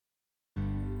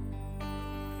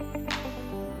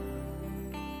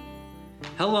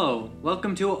Hello,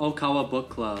 welcome to Okawa Book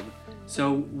Club.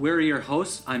 So, we're your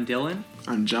hosts. I'm Dylan.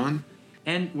 I'm John.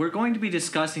 And we're going to be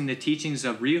discussing the teachings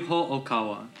of Ryuho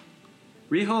Okawa.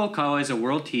 Ryuho Okawa is a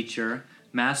world teacher,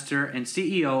 master, and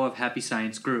CEO of Happy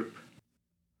Science Group.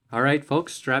 All right,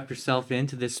 folks, strap yourself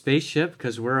into this spaceship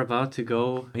because we're about to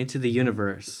go into the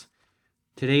universe.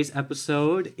 Today's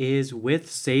episode is With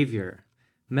Savior,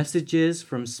 Messages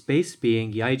from Space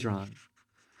Being Yidron.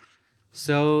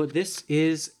 So this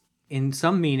is, in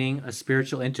some meaning, a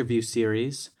spiritual interview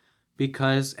series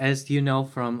because, as you know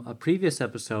from a previous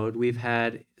episode, we've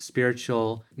had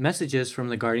spiritual messages from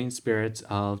the guardian spirits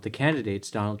of the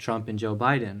candidates, Donald Trump and Joe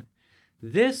Biden.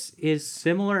 This is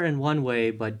similar in one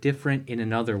way, but different in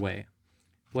another way.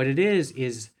 What it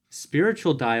is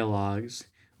spiritual dialogues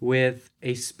with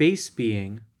a space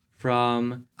being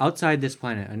from outside this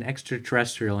planet, an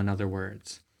extraterrestrial, in other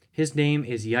words. His name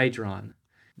is Yidron.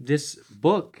 This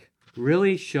book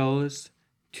really shows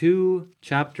two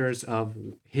chapters of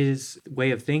his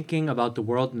way of thinking about the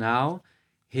world now,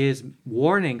 his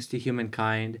warnings to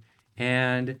humankind,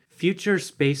 and future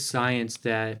space science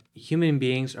that human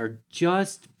beings are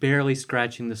just barely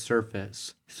scratching the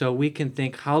surface. So we can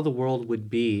think how the world would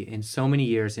be in so many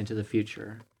years into the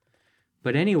future.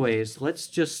 But anyways, let's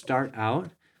just start out.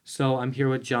 So I'm here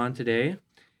with John today.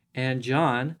 And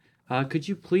John, could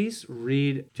you please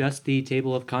read just the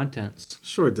table of contents?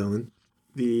 Sure, Dylan.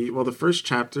 The first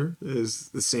chapter is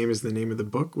the same as the name of the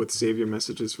book, With Savior,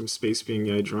 Messages from Space Being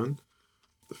Yidron.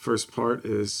 The first part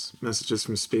is Messages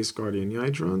from Space Guardian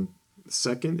Yidron. The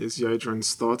second is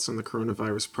Yidron's thoughts on the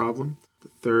coronavirus problem. The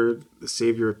third, the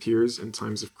Savior appears in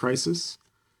times of crisis.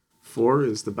 4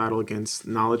 is the battle against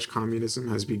knowledge communism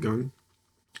has begun.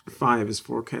 5 is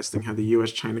forecasting how the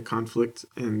U.S.-China conflict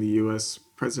and the U.S.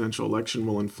 presidential election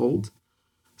will unfold.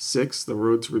 6, the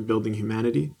road to rebuilding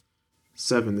humanity.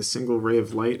 7, the single ray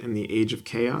of light in the age of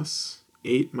chaos.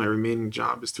 8, my remaining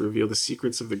job is to reveal the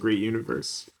secrets of the great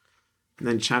universe. And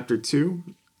then chapter 2,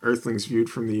 Earthlings Viewed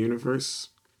from the Universe,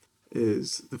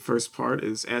 is the first part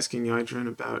is asking Yidron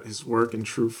about his work in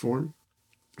true form.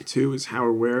 2 is how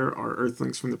or where are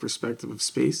Earthlings from the perspective of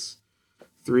space.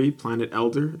 3, Planet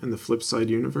Elder and the Flipside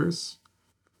Universe.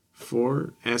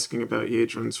 4, asking about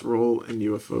Yidron's role in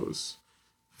UFOs.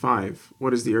 5,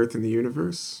 what is the Earth in the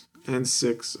universe? And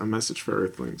 6, a message for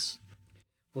Earthlings.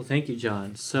 Well, thank you,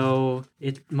 John. So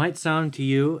it might sound to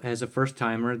you as a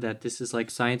first-timer that this is like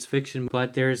science fiction,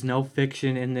 but there is no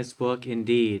fiction in this book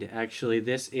indeed. Actually,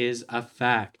 this is a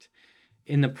fact.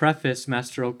 In the preface,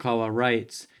 Master Okawa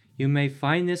writes, "You may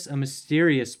find this a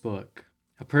mysterious book.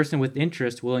 A person with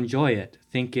interest will enjoy it,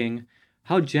 thinking,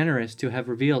 how generous to have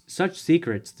revealed such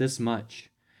secrets this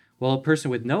much. While a person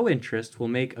with no interest will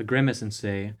make a grimace and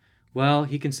say, well,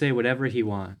 he can say whatever he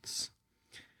wants."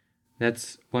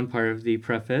 That's one part of the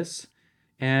preface.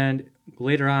 And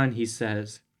later on he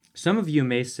says, "Some of you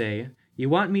may say, you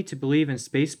want me to believe in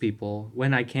space people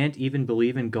when I can't even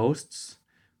believe in ghosts?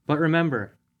 But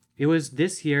remember, it was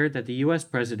this year that the US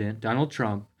President, Donald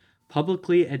Trump,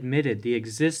 publicly admitted the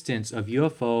existence of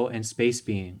UFO and space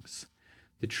beings.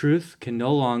 The truth can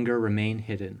no longer remain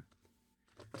hidden."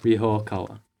 Ryuho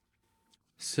Okawa.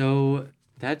 So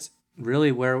that's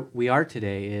really where we are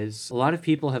today. Is a lot of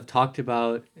people have talked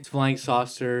about flying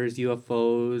saucers,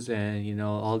 UFOs, and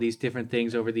all these different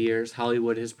things over the years.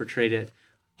 Hollywood has portrayed it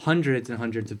hundreds and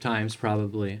hundreds of times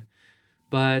probably.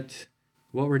 But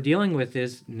what we're dealing with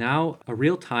is now a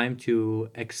real time to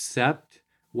accept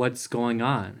what's going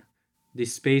on. The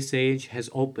space age has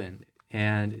opened,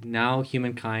 and now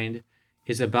humankind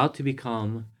is about to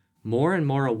become more and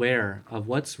more aware of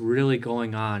what's really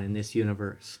going on in this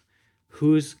universe.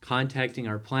 Who's contacting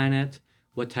our planet,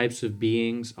 what types of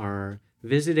beings are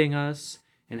visiting us,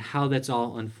 and how that's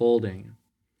all unfolding.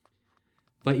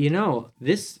 But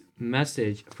this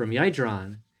message from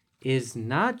Yidron is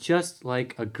not just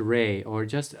like a gray or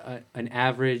just an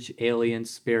average alien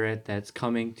spirit that's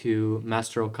coming to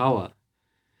Master Okawa.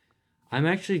 I'm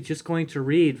actually just going to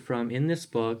read from in this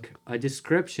book a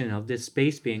description of this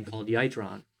space being called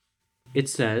Yidron. It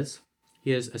says,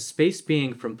 "He is a space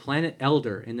being from planet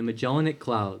Elder in the Magellanic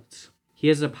Clouds. He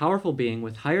is a powerful being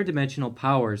with higher dimensional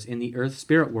powers in the Earth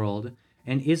spirit world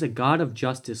and is a god of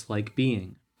justice-like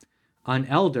being. On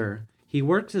Elder, he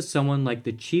works as someone like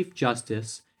the Chief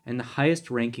Justice and the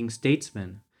highest-ranking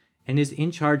statesman, and is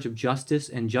in charge of justice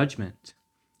and judgment.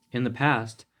 In the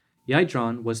past,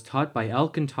 Yidron was taught by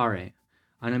Alcantara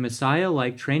on a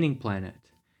Messiah-like training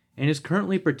planet, and is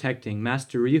currently protecting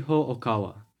Master Ryuho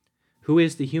Okawa, who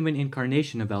is the human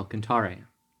incarnation of Alcantara.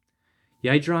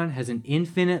 Yidron has an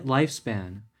infinite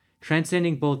lifespan,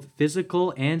 transcending both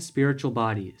physical and spiritual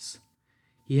bodies.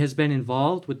 He has been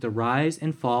involved with the rise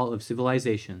and fall of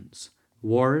civilizations,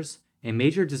 wars, and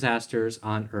major disasters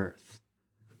on Earth.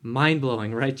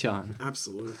 Mind-blowing, right, John?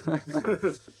 Absolutely.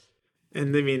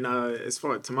 And I mean, as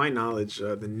far to my knowledge,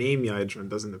 the name Yidron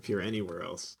doesn't appear anywhere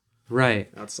else Right.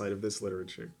 outside of this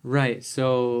literature. Right,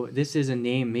 so this is a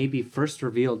name maybe first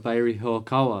revealed by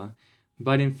Ryokawa,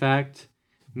 but in fact,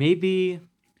 maybe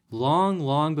long,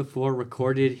 long before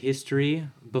recorded history,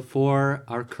 before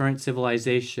our current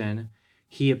civilization,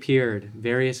 he appeared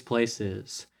various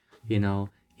places, in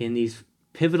these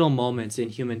pivotal moments in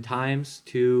human times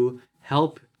to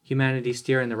help humanity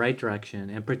steer in the right direction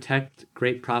and protect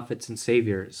great prophets and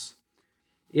saviors.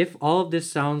 If all of this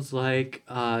sounds like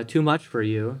too much for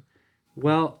you,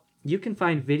 well, you can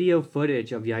find video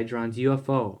footage of Yidron's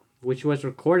UFO, which was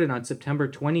recorded on September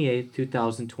 28,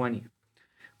 2020.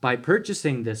 By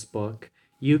purchasing this book,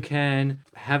 you can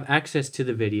have access to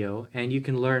the video and you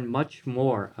can learn much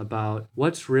more about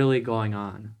what's really going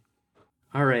on.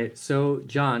 All right, so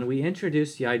John, we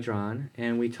introduced Yidron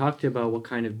and we talked about what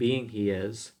kind of being he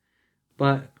is.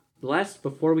 But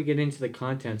before we get into the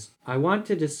contents, I want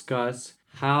to discuss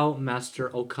how Master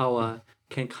Okawa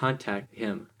can contact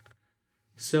him.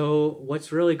 So,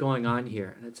 what's really going on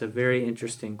here? That's a very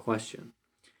interesting question.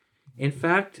 In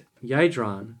fact,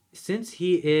 Yidron, since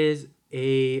he is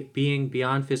a being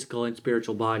beyond physical and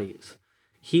spiritual bodies,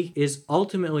 he is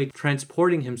ultimately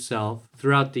transporting himself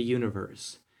throughout the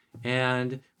universe.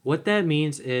 And what that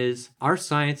means is our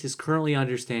science is currently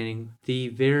understanding the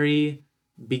very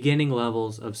beginning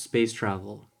levels of space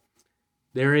travel.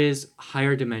 There is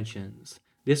higher dimensions.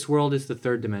 This world is the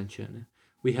third dimension.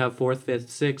 We have 4th, 5th,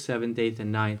 6th, 7th, 8th,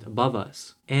 and 9th above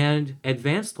us. And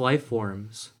advanced life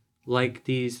forms, like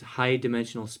these high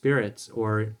dimensional spirits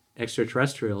or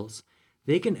extraterrestrials,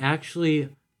 they can actually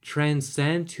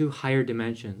transcend to higher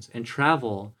dimensions and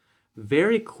travel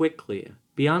very quickly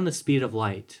beyond the speed of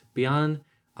light, beyond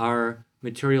our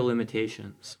material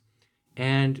limitations,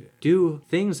 and do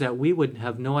things that we would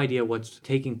have no idea what's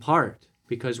taking part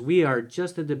because we are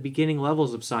just at the beginning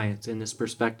levels of science in this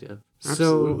perspective.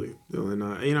 Absolutely, Dylan.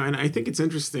 And I think it's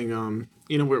interesting.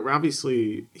 We're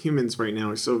obviously humans right now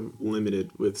are so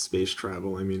limited with space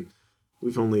travel. I mean,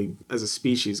 we've only, as a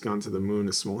species, gone to the moon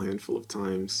a small handful of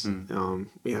times.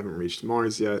 We haven't reached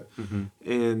Mars yet. Mm-hmm.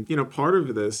 And part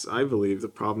of this, I believe, the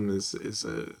problem is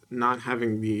not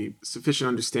having the sufficient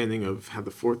understanding of how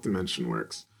the fourth dimension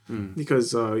works.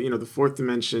 Because, the fourth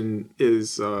dimension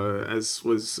is, as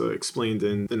was explained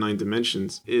in the 9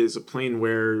 dimensions, is a plane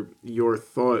where your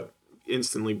thought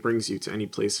instantly brings you to any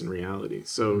place in reality.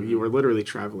 So you are literally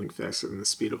traveling faster than the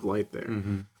speed of light there.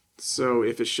 So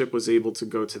if a ship was able to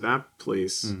go to that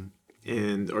place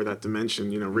or that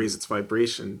dimension, raise its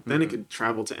vibration, then it could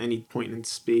travel to any point in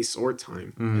space or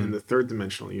time in the third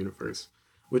dimensional universe,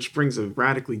 which brings a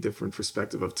radically different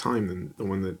perspective of time than the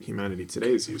one that humanity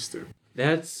today is used to.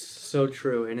 That's so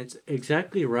true, and it's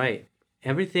exactly right.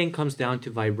 Everything comes down to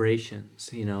vibrations.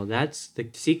 That's the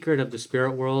secret of the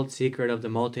spirit world, secret of the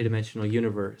multidimensional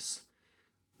universe.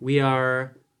 We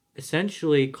are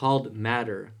essentially called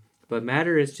matter, but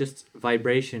matter is just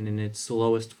vibration in its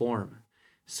lowest form.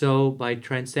 So by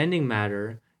transcending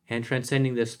matter and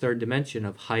transcending this third dimension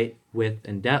of height, width,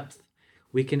 and depth,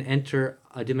 we can enter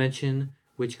a dimension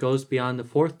which goes beyond the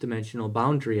fourth dimensional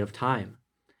boundary of time.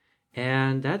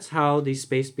 And that's how these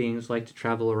space beings like to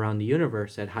travel around the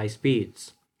universe at high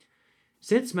speeds.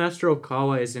 Since Master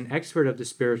Okawa is an expert of the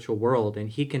spiritual world and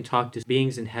he can talk to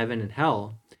beings in heaven and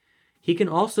hell, he can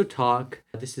also talk,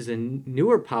 this is a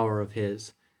newer power of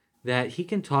his, that he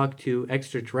can talk to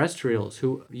extraterrestrials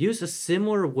who use a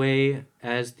similar way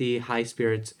as the high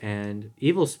spirits and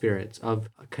evil spirits of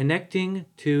connecting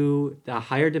to the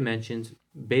higher dimensions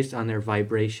based on their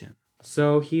vibration.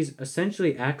 So he's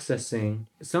essentially accessing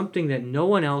something that no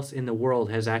one else in the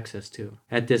world has access to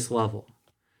at this level.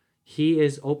 He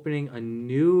is opening a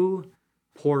new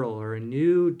portal or a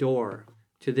new door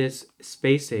to this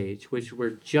space age, which we're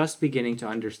just beginning to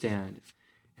understand.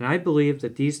 And I believe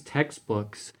that these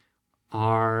textbooks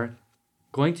are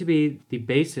going to be the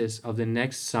basis of the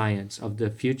next science of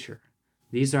the future.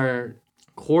 These are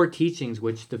core teachings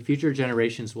which the future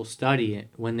generations will study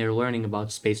when they're learning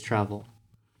about space travel.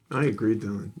 I agree,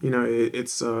 Dylan.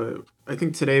 It's I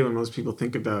think today when most people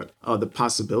think about the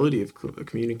possibility of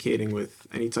communicating with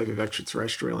any type of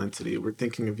extraterrestrial entity, we're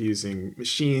thinking of using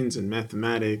machines and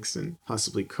mathematics and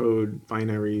possibly code,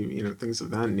 binary, things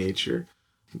of that nature.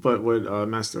 But what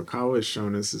Master Okawa has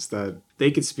shown us is that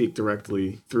they could speak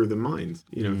directly through the mind,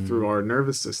 through our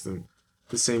nervous system.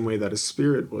 the same way that a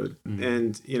spirit would.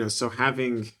 And, so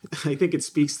having, I think it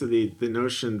speaks to the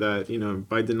notion that,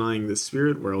 by denying the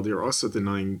spirit world, you're also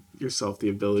denying yourself the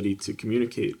ability to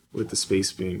communicate with the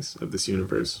space beings of this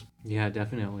universe. Yeah,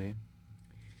 definitely.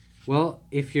 Well,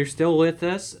 if you're still with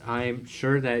us, I'm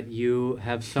sure that you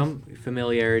have some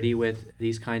familiarity with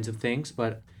these kinds of things,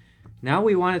 but now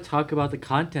we want to talk about the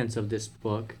contents of this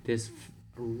book, this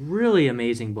really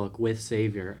amazing book, With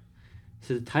Savior.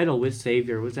 So the title, With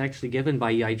Savior, was actually given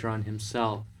by Yaidron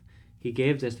himself. He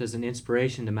gave this as an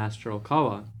inspiration to Master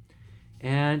Okawa.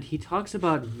 And he talks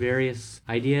about various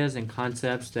ideas and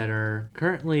concepts that are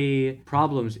currently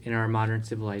problems in our modern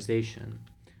civilization.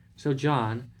 So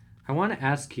John, I want to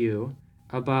ask you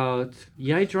about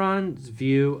Yaidron's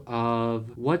view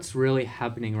of what's really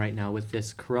happening right now with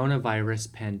this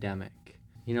coronavirus pandemic.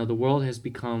 The world has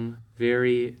become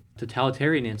very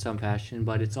totalitarian in some fashion,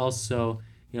 but it's also,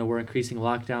 we're increasing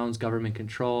lockdowns, government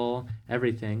control,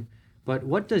 everything. But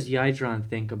what does Yaidron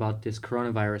think about this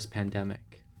coronavirus pandemic?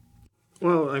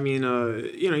 Well,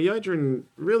 Yaidron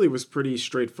really was pretty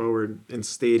straightforward in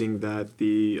stating that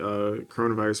the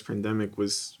coronavirus pandemic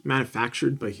was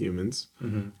manufactured by humans,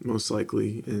 most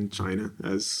likely in China,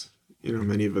 as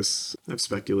many of us have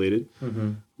speculated.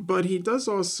 But he does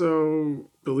also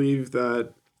believe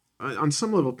that on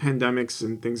some level, pandemics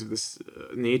and things of this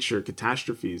nature,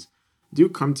 catastrophes, do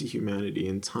come to humanity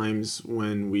in times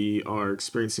when we are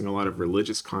experiencing a lot of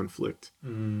religious conflict.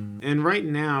 And right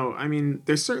now,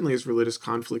 there certainly is religious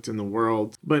conflict in the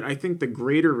world, but I think the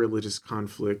greater religious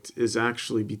conflict is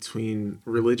actually between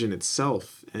religion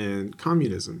itself and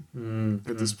communism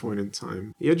at this point in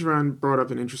time. Yaidron brought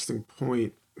up an interesting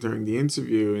point during the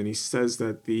interview, and he says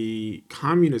that the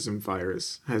communism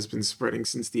virus has been spreading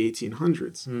since the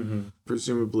 1800s,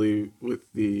 presumably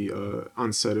with the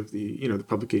onset of the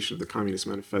publication of the Communist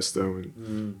Manifesto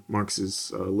and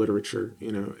Marx's literature,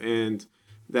 and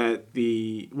that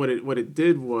what it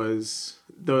did was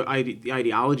the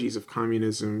ideologies of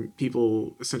communism,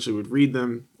 people essentially would read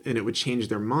them and it would change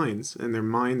their minds, and their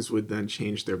minds would then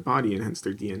change their body and hence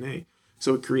their DNA.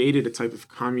 So it created a type of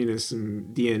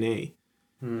communism DNA.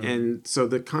 And so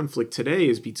the conflict today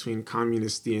is between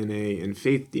communist DNA and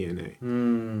faith DNA.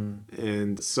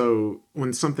 And so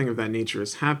when something of that nature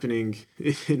is happening,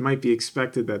 it might be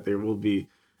expected that there will be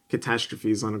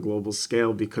catastrophes on a global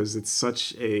scale because there's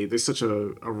such a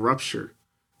rupture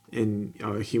in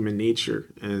human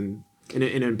nature and an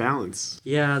imbalance.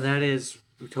 Yeah, that is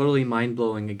totally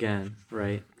mind-blowing again,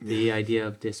 right? The idea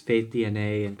of this faith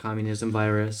DNA and communism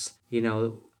virus,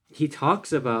 he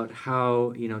talks about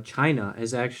how, China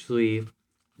is actually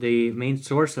the main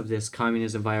source of this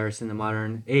communism virus in the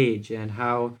modern age, and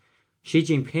how Xi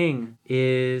Jinping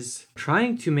is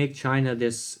trying to make China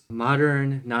this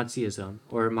modern Nazism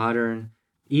or modern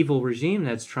evil regime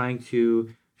that's trying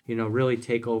to, really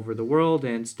take over the world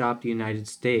and stop the United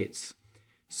States.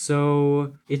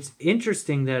 So it's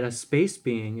interesting that a space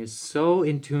being is so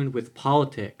in tune with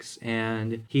politics,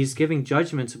 and he's giving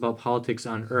judgments about politics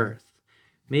on Earth.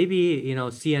 Maybe,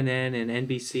 CNN and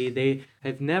NBC, they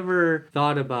have never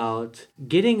thought about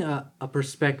getting a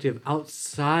perspective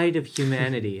outside of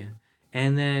humanity,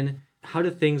 and then how do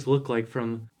things look like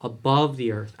from above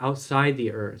the Earth, outside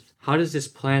the Earth? How does this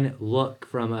planet look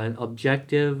from an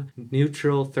objective,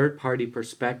 neutral, third-party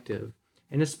perspective?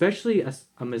 And especially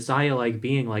a Messiah-like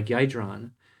being like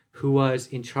Yaidron, who was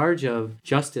in charge of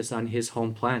justice on his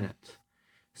home planet.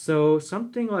 So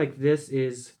something like this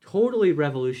is totally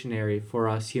revolutionary for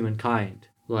us humankind.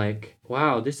 Like,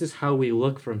 wow, this is how we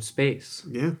look from space.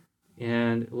 Yeah.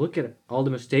 And look at all the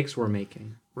mistakes we're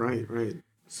making. Right.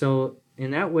 So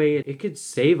in that way, it could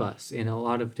save us in a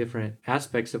lot of different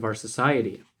aspects of our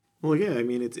society. Well, yeah,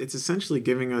 it's essentially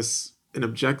giving us an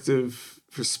objective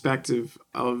perspective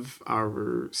of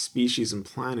our species and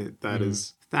planet that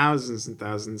is thousands and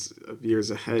thousands of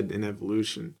years ahead in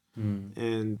evolution.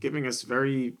 And giving us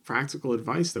very practical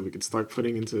advice that we could start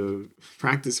putting into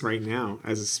practice right now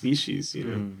as a species,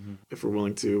 if we're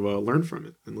willing to learn from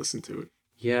it and listen to it.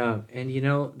 Yeah, and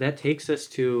that takes us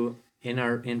to,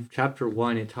 in chapter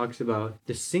 1, it talks about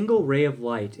the single ray of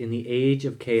light in the age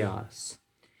of chaos.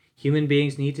 Human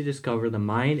beings need to discover the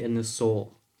mind and the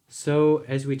soul. So,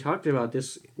 as we talked about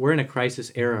this, we're in a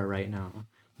crisis era right now.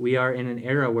 We are in an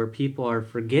era where people are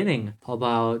forgetting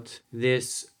about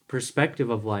this perspective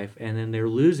of life, and then they're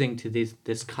losing to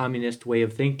this communist way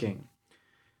of thinking.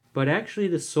 But actually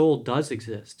the soul does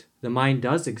exist. The mind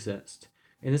does exist.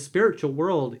 And the spiritual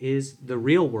world is the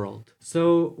real world.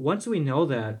 So once we know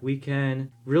that, we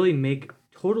can really make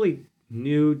totally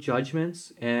new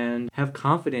judgments and have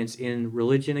confidence in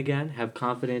religion again, have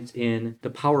confidence in the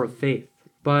power of faith.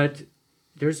 But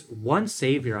there's one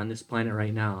savior on this planet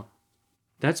right now.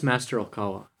 That's Master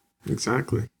Okawa.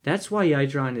 Exactly. That's why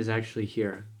Yaidron is actually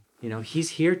here.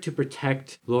 He's here to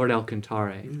protect Lord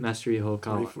Alcantara, Master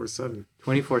Yehokawa. 24/7.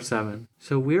 24/7.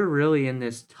 So we're really in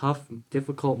this tough,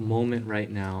 difficult moment right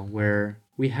now where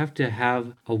we have to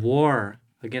have a war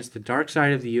against the dark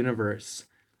side of the universe,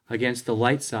 against the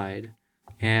light side.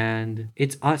 And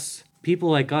it's us,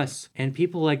 people like us, and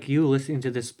people like you listening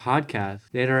to this podcast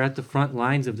that are at the front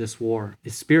lines of this war,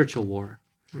 this spiritual war.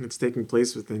 And it's taking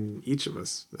place within each of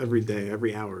us every day,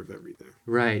 every hour of every day.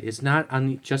 Right. It's not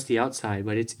on just the outside,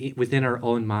 but it's within our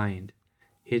own mind.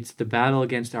 It's the battle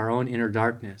against our own inner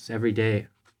darkness every day.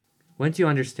 Once you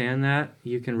understand that,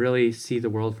 you can really see the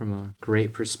world from a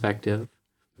great perspective.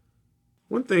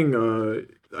 One thing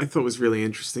I thought was really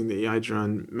interesting that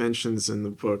Yaidron mentions in the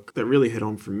book that really hit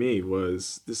home for me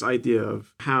was this idea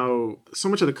of how so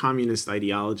much of the communist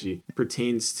ideology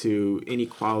pertains to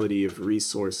inequality of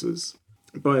resources.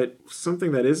 But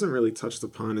something that isn't really touched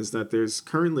upon is that there's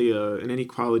currently an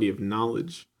inequality of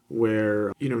knowledge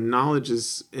where, knowledge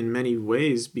is in many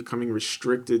ways becoming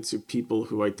restricted to people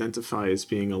who identify as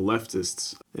being a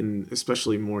leftist, and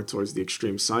especially more towards the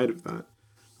extreme side of that.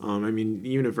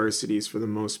 Universities, for the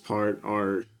most part,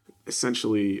 are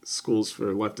essentially schools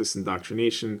for leftist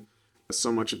indoctrination.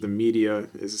 So much of the media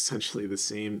is essentially the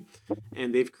same.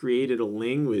 And they've created a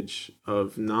language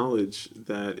of knowledge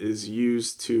that is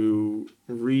used to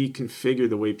reconfigure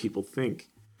the way people think.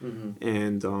 Mm-hmm.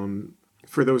 And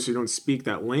for those who don't speak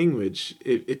that language,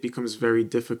 it becomes very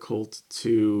difficult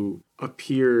to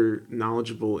appear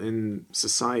knowledgeable in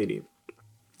society.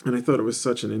 And I thought it was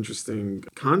such an interesting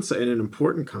concept and an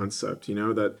important concept,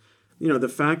 that, the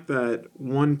fact that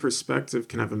one perspective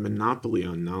can have a monopoly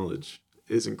on knowledge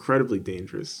is incredibly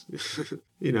dangerous.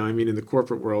 In the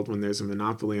corporate world, when there's a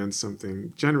monopoly on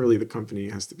something, generally the company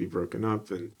has to be broken up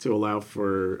and to allow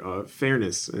for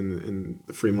fairness in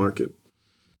the free market.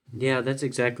 Yeah, that's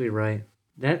exactly right.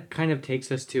 That kind of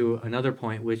takes us to another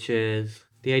point, which is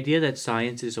the idea that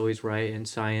science is always right and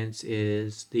science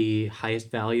is the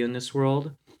highest value in this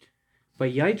world.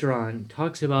 But Yaidron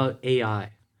talks about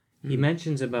AI. He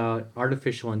mentions about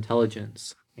artificial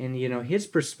intelligence. And, his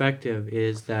perspective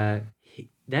is that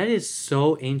that is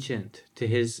so ancient to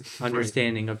his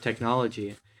understanding of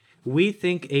technology. We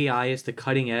think AI is the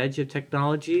cutting edge of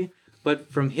technology, but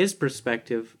from his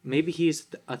perspective, maybe he's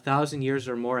 1,000 years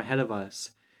or more ahead of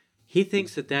us. He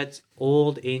thinks that that's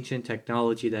old, ancient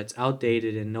technology that's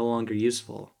outdated and no longer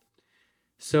useful.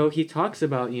 So he talks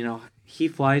about, he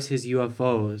flies his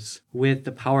UFOs with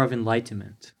the power of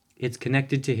enlightenment. It's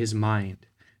connected to his mind.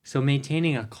 So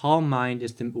maintaining a calm mind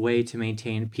is the way to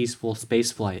maintain peaceful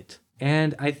spaceflight.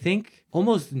 And I think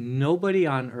almost nobody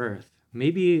on Earth,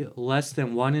 maybe less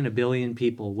than 1 in a billion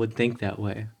people, would think that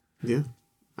way. Yeah.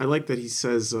 I like that he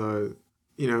says,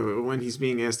 when he's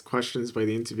being asked questions by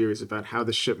the interviewers about how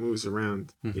the ship moves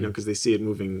around, because they see it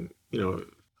moving,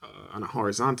 on a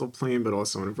horizontal plane, but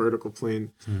also on a vertical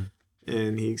plane.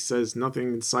 And he says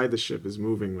nothing inside the ship is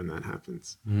moving when that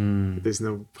happens. There's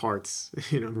no parts,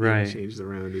 being changed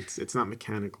around. It's not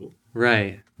mechanical.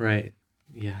 Right.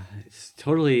 Yeah, it's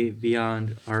totally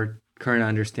beyond our current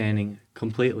understanding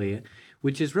completely,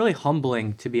 which is really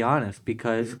humbling, to be honest,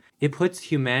 because it puts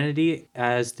humanity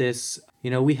as this,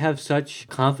 we have such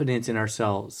confidence in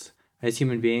ourselves as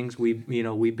human beings. We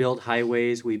build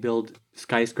highways, we build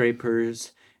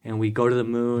skyscrapers, and we go to the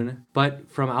moon. But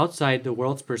from outside the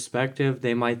world's perspective,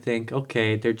 they might think,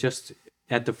 okay, they're just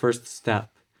at the first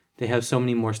step. They have so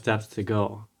many more steps to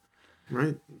go.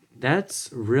 Right. That's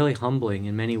really humbling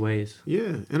in many ways.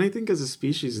 Yeah, and I think as a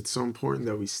species, it's so important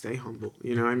that we stay humble.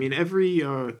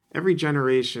 Every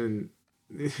generation,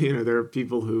 there are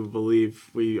people who believe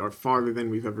we are farther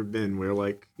than we've ever been. We're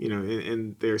like,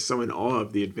 and they're so in awe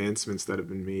of the advancements that have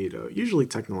been made, usually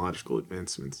technological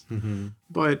advancements. Mm-hmm.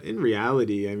 But in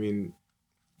reality,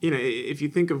 if you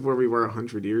think of where we were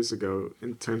 100 years ago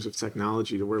in terms of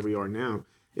technology to where we are now,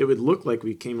 it would look like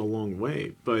we came a long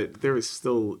way, but there is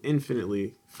still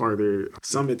infinitely farther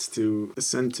summits to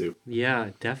ascend to. Yeah,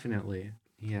 definitely.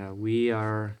 Yeah, we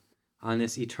are on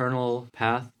this eternal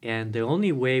path, and the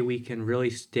only way we can really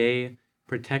stay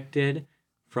protected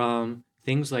from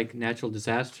things like natural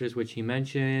disasters, which he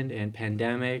mentioned, and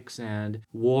pandemics and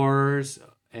wars,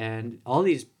 and all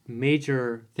these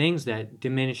major things that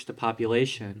diminish the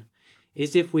population,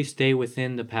 is if we stay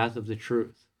within the path of the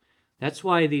truth. That's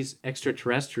why these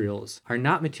extraterrestrials are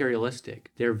not materialistic.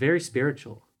 They're very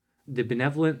spiritual. The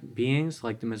benevolent beings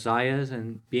like the Messiahs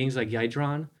and beings like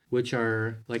Yaidron, which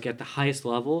are like at the highest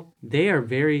level, they are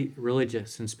very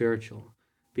religious and spiritual.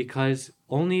 because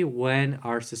only when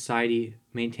our society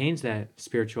maintains that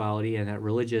spirituality and that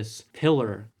religious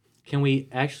pillar can we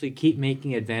actually keep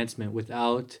making advancement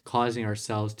without causing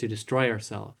ourselves to destroy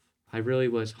ourselves. I really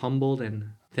was humbled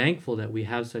and thankful that we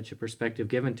have such a perspective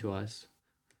given to us.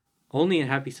 Only in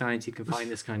Happy Science you can find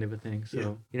this kind of a thing.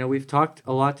 So, we've talked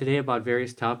a lot today about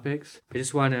various topics. I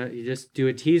just want to just do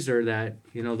a teaser that,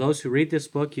 those who read this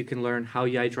book, you can learn how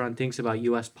Yidron thinks about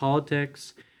U.S.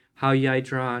 politics, how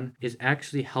Yidron is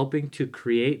actually helping to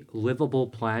create livable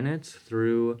planets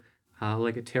through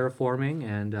like a terraforming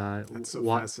and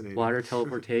water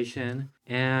teleportation.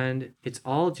 And it's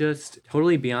all just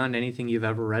totally beyond anything you've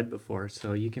ever read before.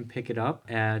 So you can pick it up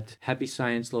at Happy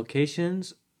Science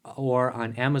locations or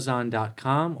on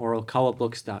Amazon.com or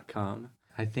OkawaBooks.com.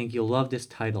 I think you'll love this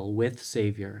title, With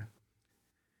Savior.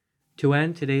 To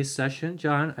end today's session,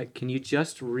 John, can you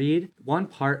just read one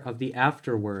part of the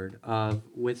afterword of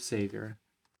With Savior?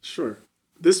 Sure.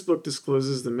 This book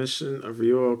discloses the mission of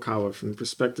Ryuo Okawa from the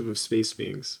perspective of space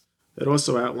beings. It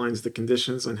also outlines the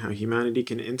conditions on how humanity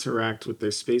can interact with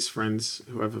their space friends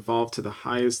who have evolved to the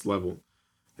highest level.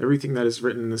 Everything that is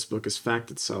written in this book is fact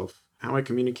itself. How I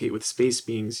communicate with space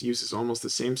beings uses almost the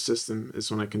same system as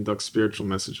when I conduct spiritual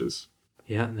messages.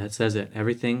 Yeah, that says it.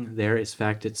 Everything there is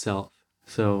fact itself.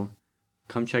 So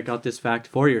come check out this fact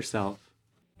for yourself.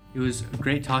 It was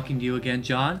great talking to you again,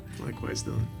 John. Likewise,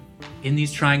 Dylan. In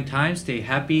these trying times, stay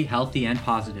happy, healthy, and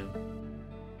positive.